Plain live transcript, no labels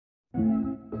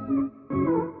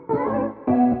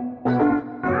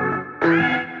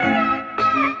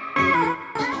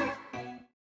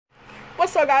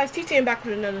guys, TTM back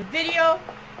with another video,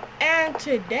 and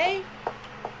today,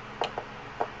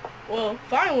 well,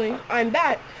 finally, I'm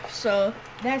back, so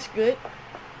that's good.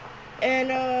 And,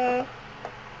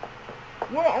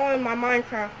 we're on my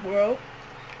Minecraft world.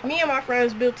 Me and my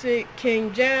friends built it.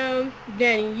 King Jam,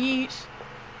 Danny Yeats,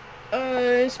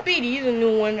 Speedy is a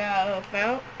new one that I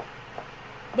found.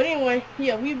 But anyway,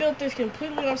 yeah, we built this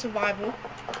completely on survival.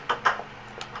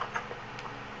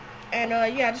 And,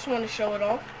 yeah, I just wanted to show it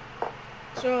off.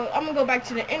 So, I'm going to go back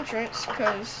to the entrance,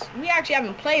 because we actually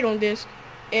haven't played on this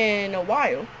in a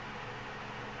while.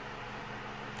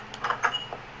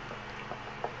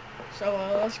 So,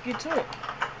 let's get to it.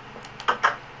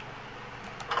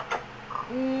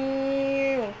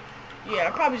 Yeah,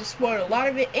 I probably just spoiled a lot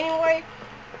of it anyway.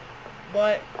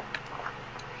 But,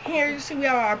 here you see we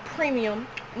have our premium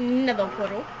nether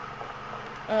portal.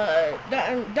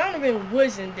 Donovan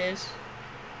was in this.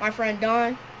 My friend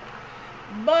Don.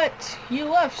 But he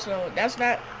left, so that's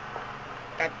not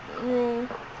that room.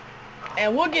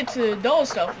 And we'll get to those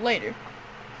stuff later.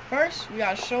 First, we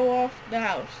gotta show off the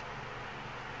house.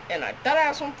 And I thought I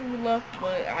had something left,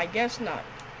 but I guess not.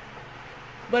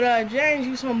 But James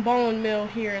used some bone meal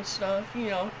here and stuff, you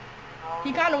know.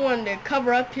 He kind of wanted to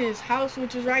cover up his house,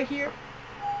 which is right here,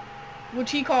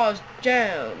 which he calls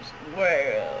Jam's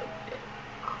World.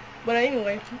 But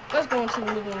anyway, let's go into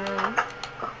the living room.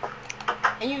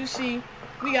 And you see,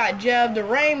 we got Jeb, the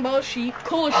rainbow sheep,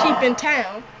 coolest sheep in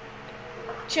town,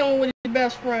 chilling with his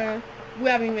best friend. We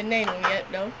haven't even named him yet,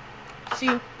 though.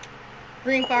 See,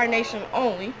 Green Fire Nation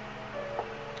only,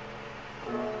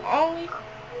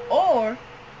 or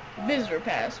visitor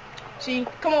pass. See,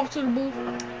 come over to the booth.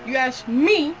 You ask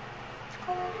me,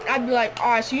 I'd be like,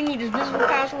 alright, so you need this visitor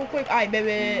pass real quick? Alright,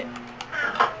 baby.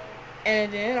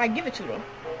 And then I give it to them.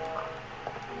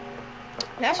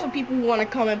 That's for people who want to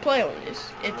come and play on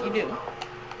this, if you do.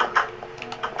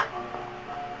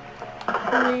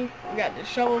 We got the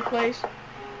shovel place.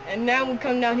 And now we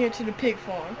come down here to the pig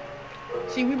farm.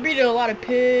 See, we breeded a lot of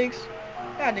pigs.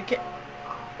 Got the Man,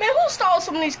 who stole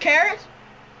some of these carrots?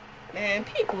 Man,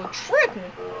 people are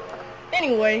tripping.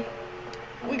 Anyway,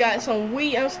 we got some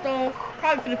wheat and stuff.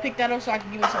 Probably gonna pick that up so I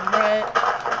can give me some bread.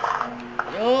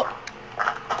 Yup.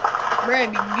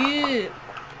 Bread be good.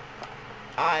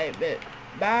 I bet.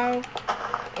 Bow.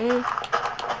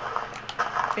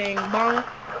 Bing bong.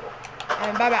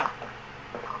 And bye bye.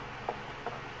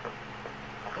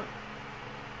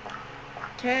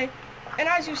 Okay. And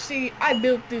as you see, I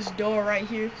built this door right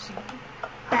here. See.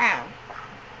 Bow.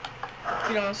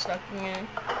 Get on stuck in.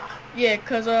 Yeah,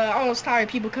 cause I almost tired of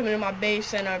people coming in my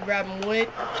base and grabbing wood.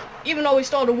 Even though we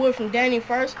stole the wood from Danny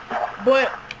first.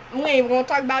 But we ain't gonna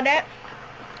talk about that.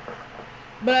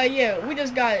 But yeah, we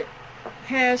just got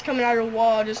hands coming out of the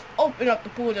wall, just open up the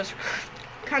pool, just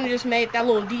kind of just made that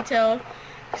little detail.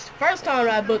 First time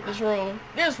I built this room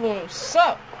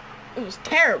sucked. It was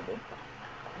terrible.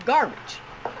 Garbage.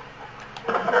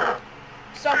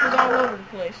 Stuff was all over the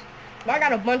place. But I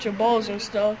got a bunch of bowls and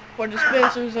stuff for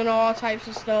dispensers and all types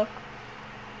of stuff.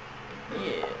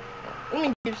 Yeah. Let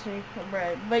me give some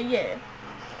bread. But yeah.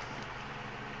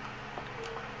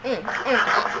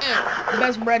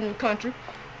 Best bread in the country.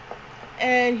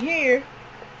 And here,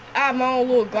 I have my own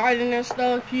little garden and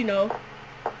stuff, you know.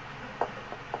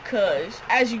 Because,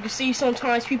 as you can see,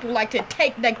 sometimes people like to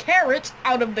take the carrots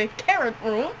out of the carrot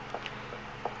room.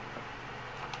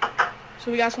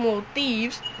 So we got some little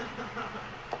thieves.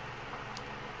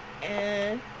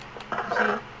 And,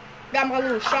 see, got my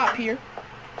little shop here.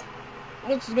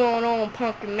 What's going on,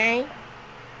 pumpkin man?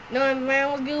 None, man,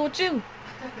 what's good with you?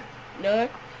 None.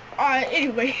 Alright,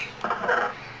 anyway.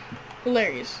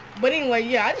 Hilarious. But anyway,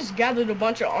 yeah, I just gathered a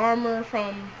bunch of armor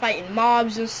from fighting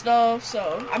mobs and stuff,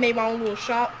 so I made my own little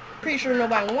shop. Pretty sure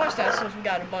nobody wants that since we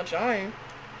got a bunch of iron.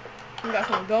 We got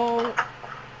some gold.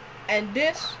 And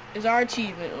this is our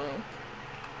achievement room.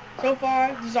 So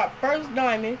far, this is our first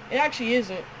diamond. It actually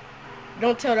isn't.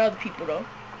 Don't tell the other people though.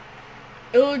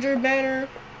 Illager banner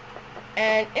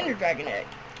and Ender Dragon egg,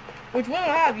 which we don't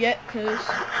have yet because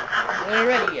we ain't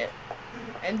ready yet.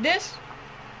 And this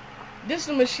is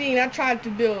a machine I tried to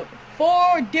build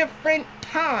 4 different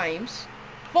times.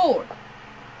 4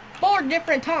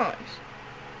 different times.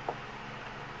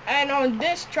 And on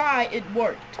this try, it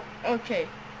worked. Okay,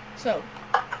 so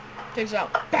check this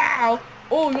out. Bow.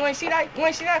 Oh, you wanna see that? You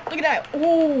wanna see that? Look at that.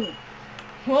 Ooh.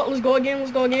 Well, let's go again.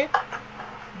 Let's go again.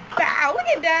 Bow. Look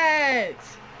at that.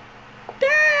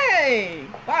 Dang.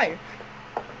 Fire.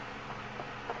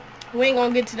 We ain't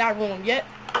gonna get to that room yet.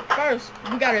 First,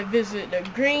 we gotta visit the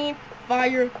Green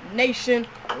Fire Nation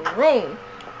room.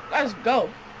 Let's go.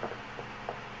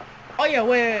 Oh yeah,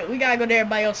 wait, we gotta go to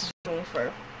everybody else's room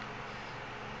first.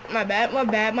 My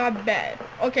bad.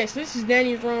 Okay, so this is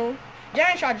Danny's room.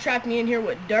 Danny tried to trap me in here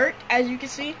with dirt, as you can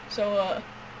see. So,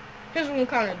 his room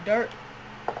kind of dirt.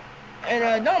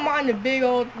 And, don't mind the big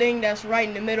old thing that's right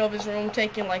in the middle of his room,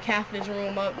 taking like half his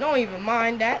room up. Don't even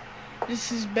mind that.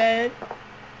 This is his bed.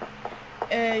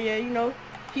 And, yeah, you know,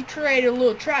 he created a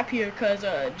little trap here because,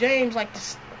 James like to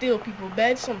steal people's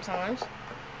beds sometimes.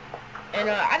 And,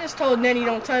 I just told Danny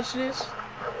don't touch this.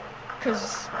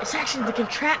 Because it's actually the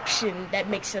contraption that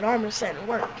makes an armor set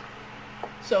work.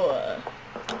 So,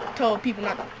 told people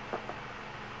not to.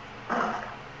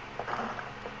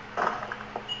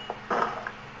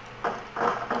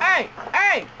 Hey!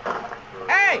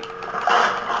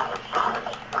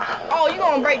 Oh, you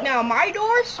gonna break down my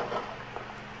doors?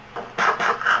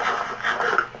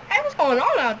 Hey, what's going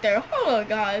on out there? Hold on,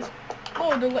 guys.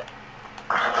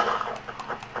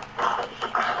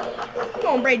 You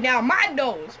gonna break down my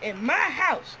doors in my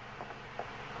house?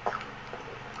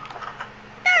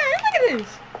 Man, look at this.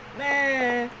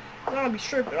 Man, zombie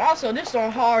stripping. Also, this is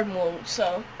on hard mode,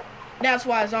 so that's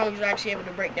why zombies are actually able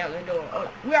to break down the door. Oh,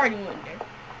 we already went there.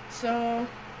 So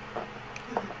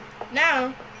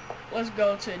now let's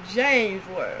go to James'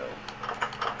 world.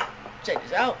 Check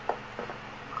this out.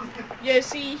 Yeah,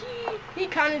 see, he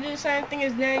kind of did the same thing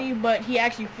as Danny, but he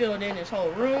actually filled in his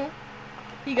whole room.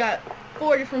 He got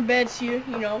 4 different beds here,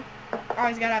 you know.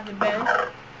 Always gotta have the bed.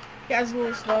 He has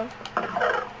little stuff.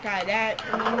 Got that.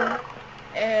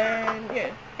 And yeah,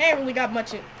 he ain't really got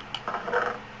much in.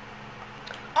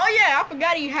 Oh yeah, I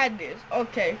forgot he had this.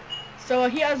 Okay. So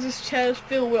he has this chest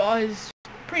filled with all his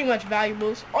pretty much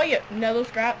valuables. Oh yeah, nether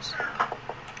scraps.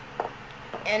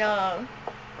 And I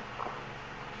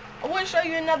want to show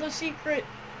you another secret,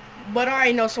 but I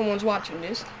already know someone's watching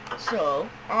this, so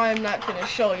I'm not gonna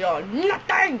show y'all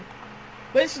nothing.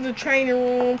 But this is the training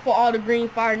room for all the Green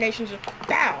Fire Nations. Just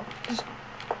bow, just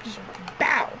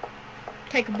bow.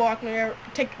 Take a bow,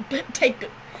 take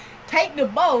the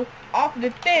bow off of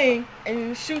the thing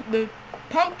and shoot the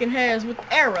pumpkin heads with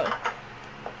the arrow.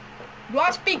 Do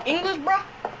I speak English, bro?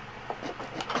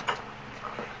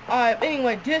 Alright,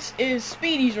 anyway, this is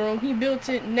Speedy's room. He built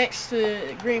it next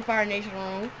to Green Fire Nation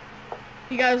room.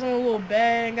 He got his own little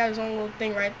bed, got his own little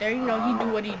thing right there. You know, he do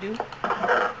what he do.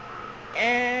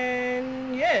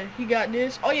 And yeah, he got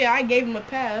this. Oh yeah, I gave him a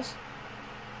pass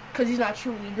because he's not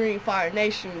truly Green Fire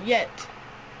Nation yet.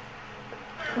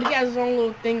 But he got his own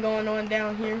little thing going on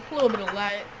down here. A little bit of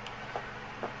light.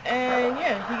 And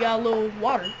yeah, he got a little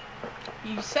water.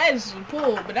 He says it's a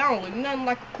pool, but I don't look nothing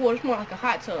like a pool. It's more like a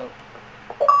hot tub.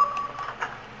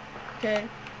 Okay.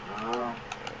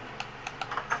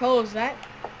 Close that.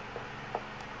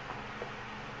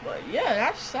 But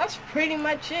yeah, that's pretty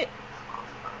much it.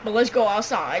 But let's go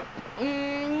outside.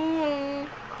 Ooh,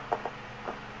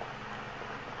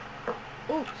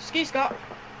 ski scott.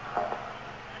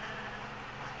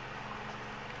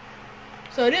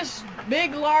 So this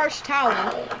big large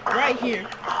tower right here.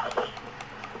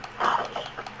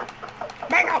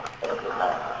 Back up.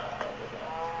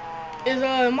 Is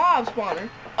a mob spawner.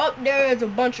 Up there is a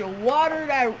bunch of water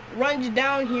that runs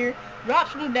down here,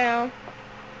 drops them down,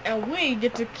 and we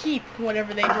get to keep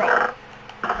whatever they drop.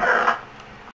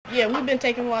 Yeah, we've been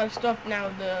taking a lot of stuff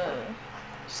now,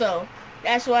 so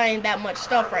that's why ain't that much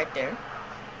stuff right there.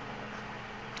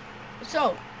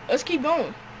 So let's keep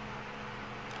going.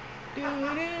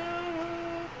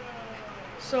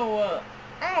 So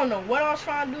I don't know what I was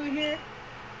trying to do here.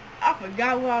 I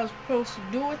forgot what I was supposed to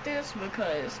do with this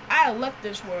because I left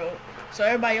this world, so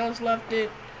everybody else left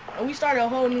it, and we started a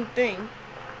whole new thing.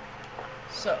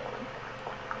 So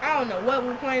I don't know what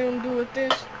we're planning to do with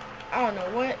this. I don't know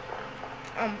what.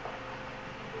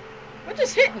 What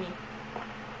just hit me?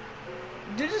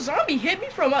 Did the zombie hit me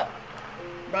from up?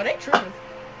 Bro, they tripping.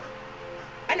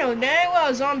 I know dang well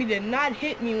a zombie did not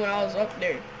hit me when I was up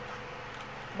there.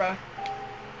 Bruh,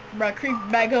 creep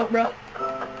back up, bro.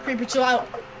 Creeper, chill out.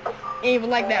 Ain't even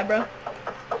like that, bro.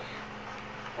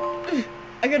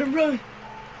 I gotta run.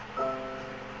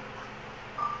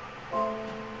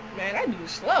 Man, that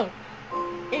dude's slow.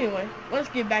 Anyway, let's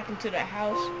get back into the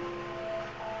house.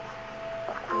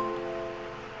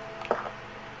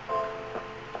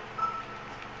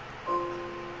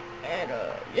 And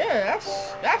yeah,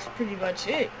 that's pretty much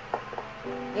it.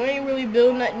 We ain't really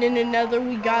building nothing in the nether.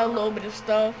 We got a little bit of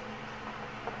stuff.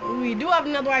 We do have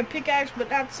another white pickaxe, but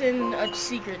that's in a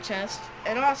secret chest.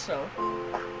 And also,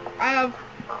 I have,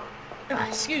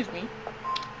 excuse me,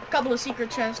 a couple of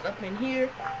secret chests up in here.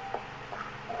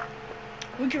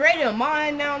 We created a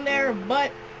mine down there,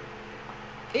 but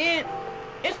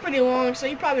it's pretty long, so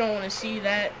you probably don't want to see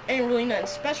that. Ain't really nothing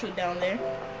special down there.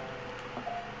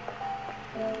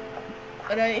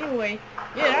 But anyway,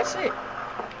 yeah, that's it.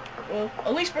 Well,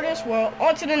 at least for this world.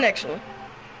 On to the next one.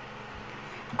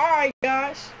 Alright,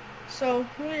 guys. So,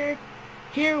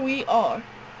 here we are.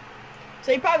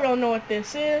 So, you probably don't know what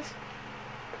this is.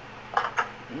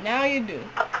 Now you do.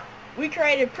 We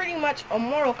created pretty much a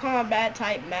Mortal Kombat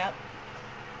type map.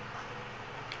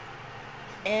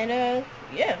 And,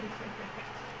 yeah.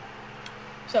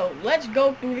 So, let's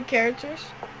go through the characters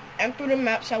and through the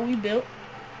maps that we built.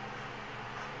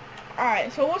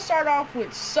 Alright, so we'll start off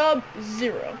with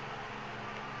Sub-Zero.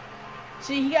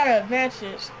 See, he got an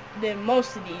advantage than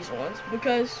most of these ones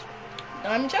because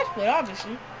I'm a chestplate,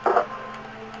 obviously. But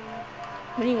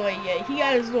anyway, yeah, he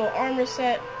got his little armor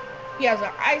set. He has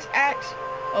an ice axe,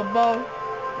 a bow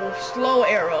with slow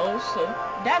arrows, so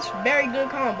that's very good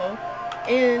combo.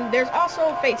 And there's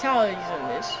also fatalities in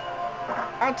this.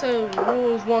 I'll tell you the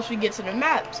rules once we get to the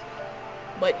maps.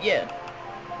 But yeah,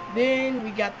 then we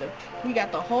got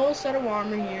the whole set of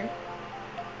armor here.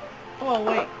 Oh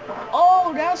wait,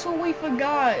 oh that's what we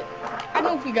forgot. I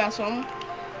knew we got something.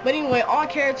 But anyway, all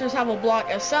characters have a block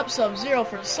except Sub-Zero.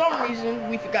 For some reason,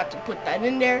 we forgot to put that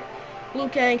in there. Liu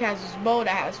Kang has his bow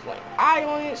that has like eye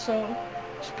on it, so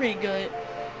it's pretty good.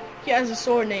 He has a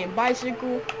sword named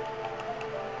Bicycle,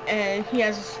 and he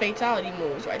has his fatality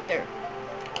moves right there.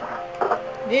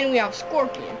 Then we have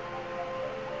Scorpion.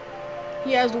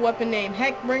 He has the weapon named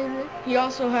Heckbringer. He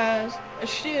also has a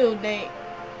shield named.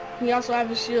 He also has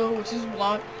a shield which is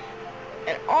blocked,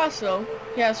 and also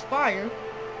he has fire.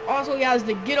 Also, he has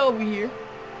to get over here,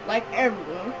 like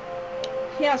everyone.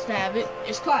 He has to have it.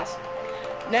 It's classic.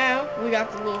 Now we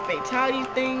got the little fatality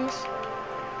things.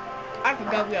 I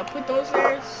forgot we gotta put those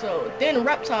there. So then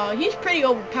Reptile, he's pretty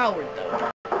overpowered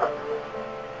though.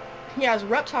 He has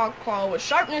Reptile Claw with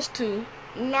sharpness 2,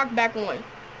 knockback 1.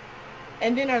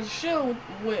 And then has a shield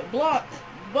with block,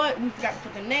 but we forgot to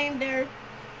put the name there.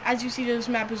 As you see, this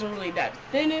map isn't really that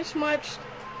finished much.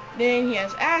 Then he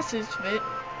has Acid Spit.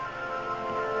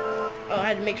 Oh, I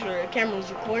had to make sure the camera was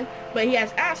recording. But he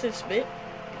has Acid Spit,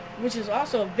 which is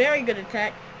also a very good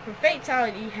attack. For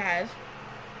fatality, he has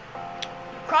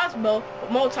crossbow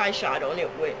with multi-shot on it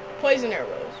with poison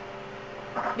arrows.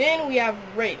 Then we have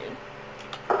Raiden.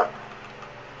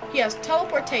 He has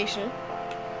teleportation.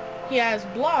 He has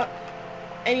block,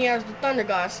 and he has the Thunder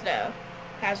God staff.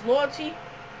 Has loyalty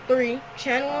 3,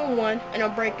 channeling 1, and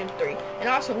unbreaking 3. And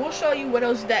also, we'll show you what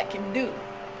else that can do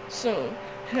soon.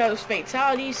 He has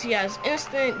fatalities. He has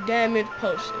instant damage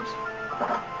potions.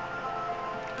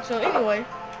 So anyway,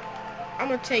 I'm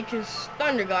gonna take his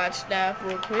Thunder God staff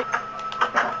real quick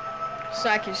so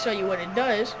I can show you what it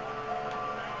does.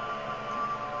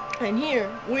 And here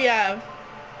we have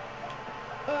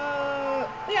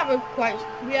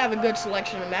a good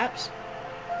selection of maps.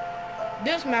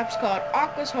 This map is called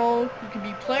Aqua's Home. You can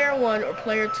be player 1 or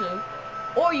player 2,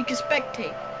 or you can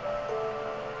spectate.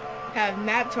 Have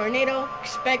map tornado,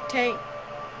 spectate,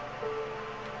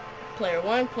 player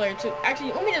 1, player 2.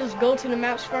 Actually, let me just go to the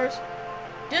maps first.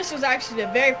 This is actually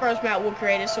the very first map we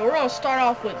created, so we're gonna start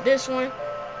off with this one,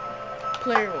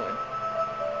 player 1.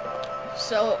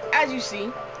 So as you see,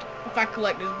 if I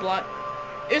collect this block,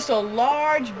 it's a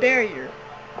large barrier.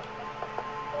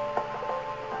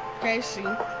 Okay, see,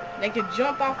 they can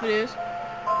jump off of this,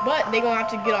 but they're gonna have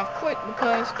to get off quick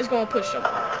because it's gonna push them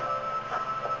off.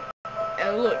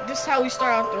 And look, this is how we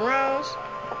start out the rounds.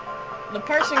 The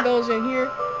person goes in here,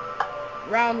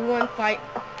 round 1 fight.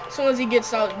 As soon as he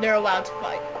gets out, they're allowed to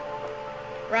fight.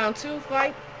 Round 2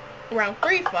 fight, round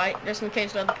 3 fight, just in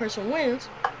case the other person wins.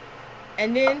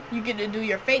 And then you get to do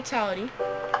your fatality.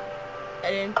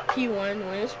 And then P1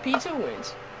 wins, P2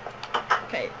 wins.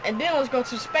 Okay, and then let's go to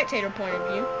the spectator point of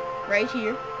view, right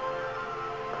here.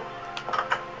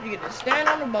 You get to stand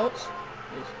on the boats.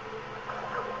 Just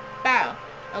bow.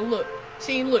 And look.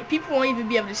 See, look, people won't even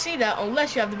be able to see that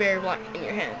unless you have the barrier block in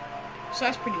your hand. So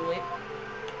that's pretty lit.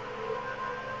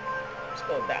 Let's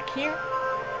go back here.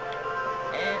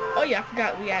 And, oh yeah, I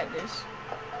forgot we had this.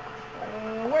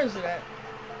 Where is it at?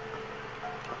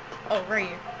 Oh, right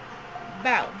here.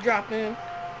 Bow, drop in.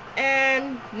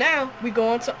 And now we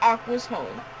go into Aqua's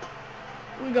Home.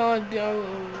 We're gonna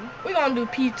do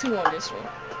P2 on this one.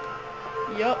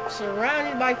 Yup,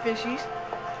 surrounded by fishies.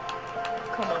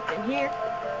 Come up in here.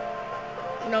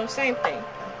 No, same thing.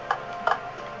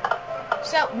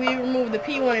 Except we removed the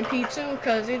P1 and P2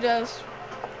 because it just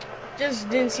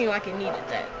didn't seem like it needed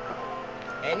that.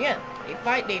 And yeah, they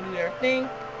fight, they do their thing.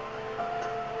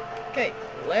 Okay,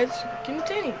 let's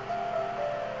continue.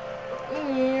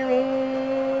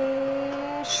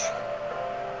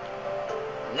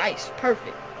 Nice,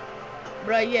 perfect.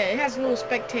 But yeah, it has a little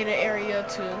spectator area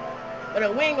too.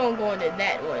 But we ain't gonna go into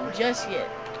that one just yet.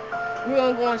 we're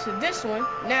gonna go into this one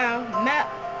now. Map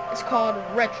is called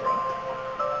Retro.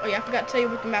 Oh yeah, I forgot to tell you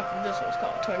what the map for this one is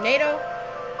called. Tornado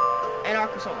and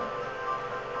Arkansas.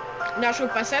 Not sure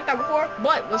if I said that before,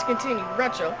 but let's continue.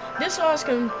 Retro. This one was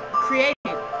created,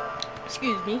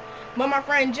 excuse me, by my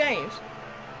friend James.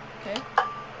 Okay.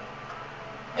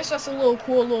 It's just a little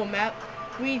cool little map.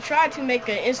 We tried to make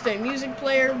an instant music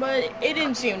player, but it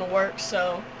didn't seem to work,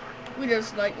 so we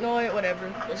just like, no,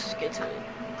 whatever. Let's just get to it.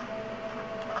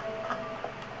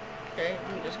 Okay,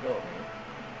 let me just go over here.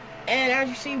 And as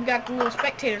you see, we got the little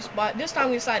spectator spot. This time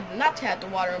we decided not to have the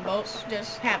watering boats,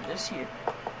 just have this here.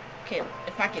 Okay,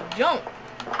 if I can jump.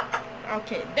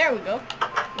 Okay, there we go.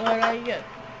 Well, yeah.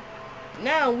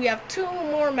 Now we have 2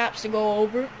 more maps to go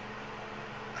over,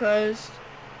 because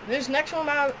this next one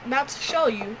I'm about to show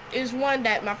you is one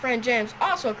that my friend James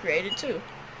also created too.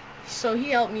 So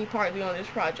he helped me partly on this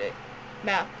project.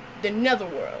 Map, the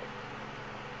Netherworld.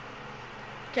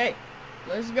 Okay,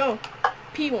 let's go.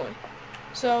 P1.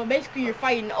 So basically you're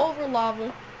fighting over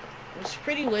lava, which is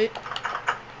pretty lit.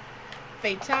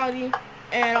 Fatality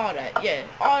and all that. Yeah,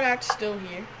 all that's still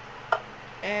here.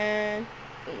 And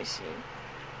let me see.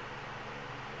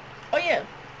 Oh yeah,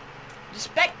 the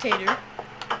spectator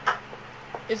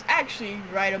is actually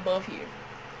right above here.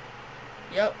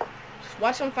 Yep. Just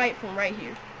watch them fight from right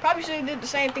here. Probably should have did the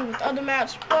same thing with other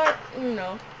maps, but you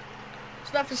know,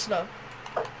 stuff is stuff.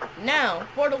 Now,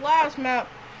 for the last map,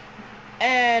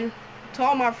 and to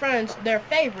all my friends, their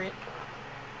favorite,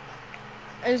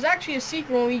 and it's actually a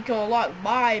secret one we can unlock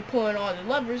by pulling all the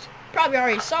levers. Probably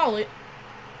already saw it.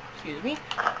 Excuse me.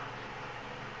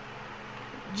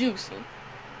 Juicy.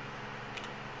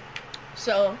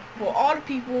 So, for all the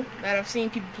people that have seen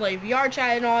people play VR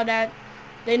chat and all that,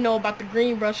 they know about the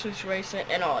green brush situation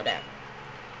and all that.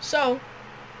 So,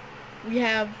 we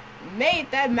have made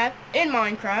that map in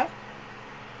Minecraft,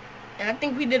 and I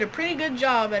think we did a pretty good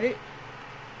job at it.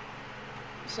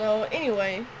 So,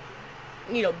 anyway,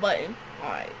 need a button.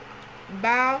 Alright.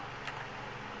 Bow.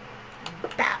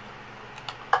 Bow.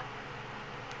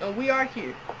 And we are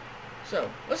here. So,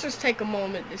 let's just take a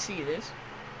moment to see this.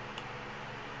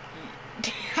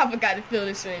 I forgot to fill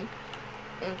this in.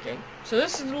 Okay, so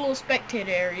this is the little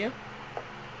spectator area.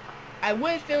 I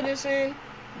would fill this in,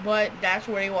 but that's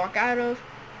where they walk out of.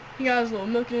 He got his little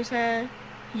milk in his hand.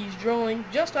 He's drawing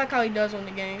just like how he does on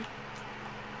the game.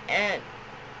 And,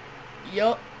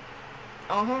 yup.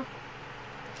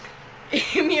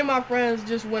 Me and my friends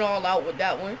just went all out with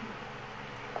that one.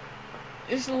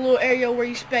 This is a little area where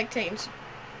you spectate.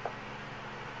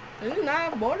 Does it not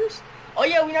have borders? Oh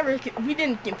yeah, we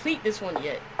didn't complete this one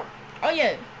yet.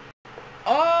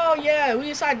 Oh yeah, we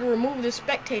decided to remove the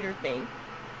spectator thing.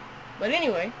 But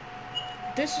anyway,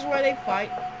 this is where they fight.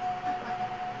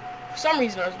 For some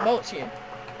reason there's boats here.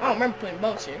 I don't remember putting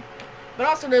boats here. But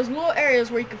also there's little areas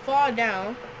where you can fall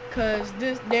down, because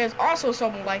there's also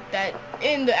something like that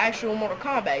in the actual Mortal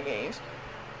Kombat games.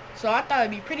 So I thought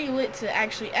it'd be pretty lit to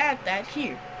actually add that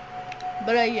here.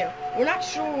 But yeah, we're not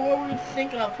sure where we're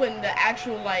thinking of putting the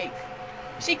actual like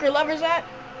secret levers at,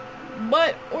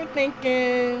 but we're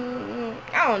thinking,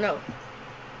 I don't know.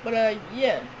 But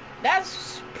yeah,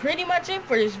 that's pretty much it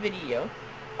for this video.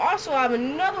 Also, I have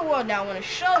another world that I want to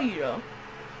show you though,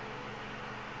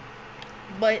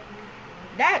 but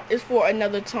that is for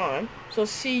another time. So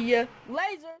see ya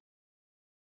later.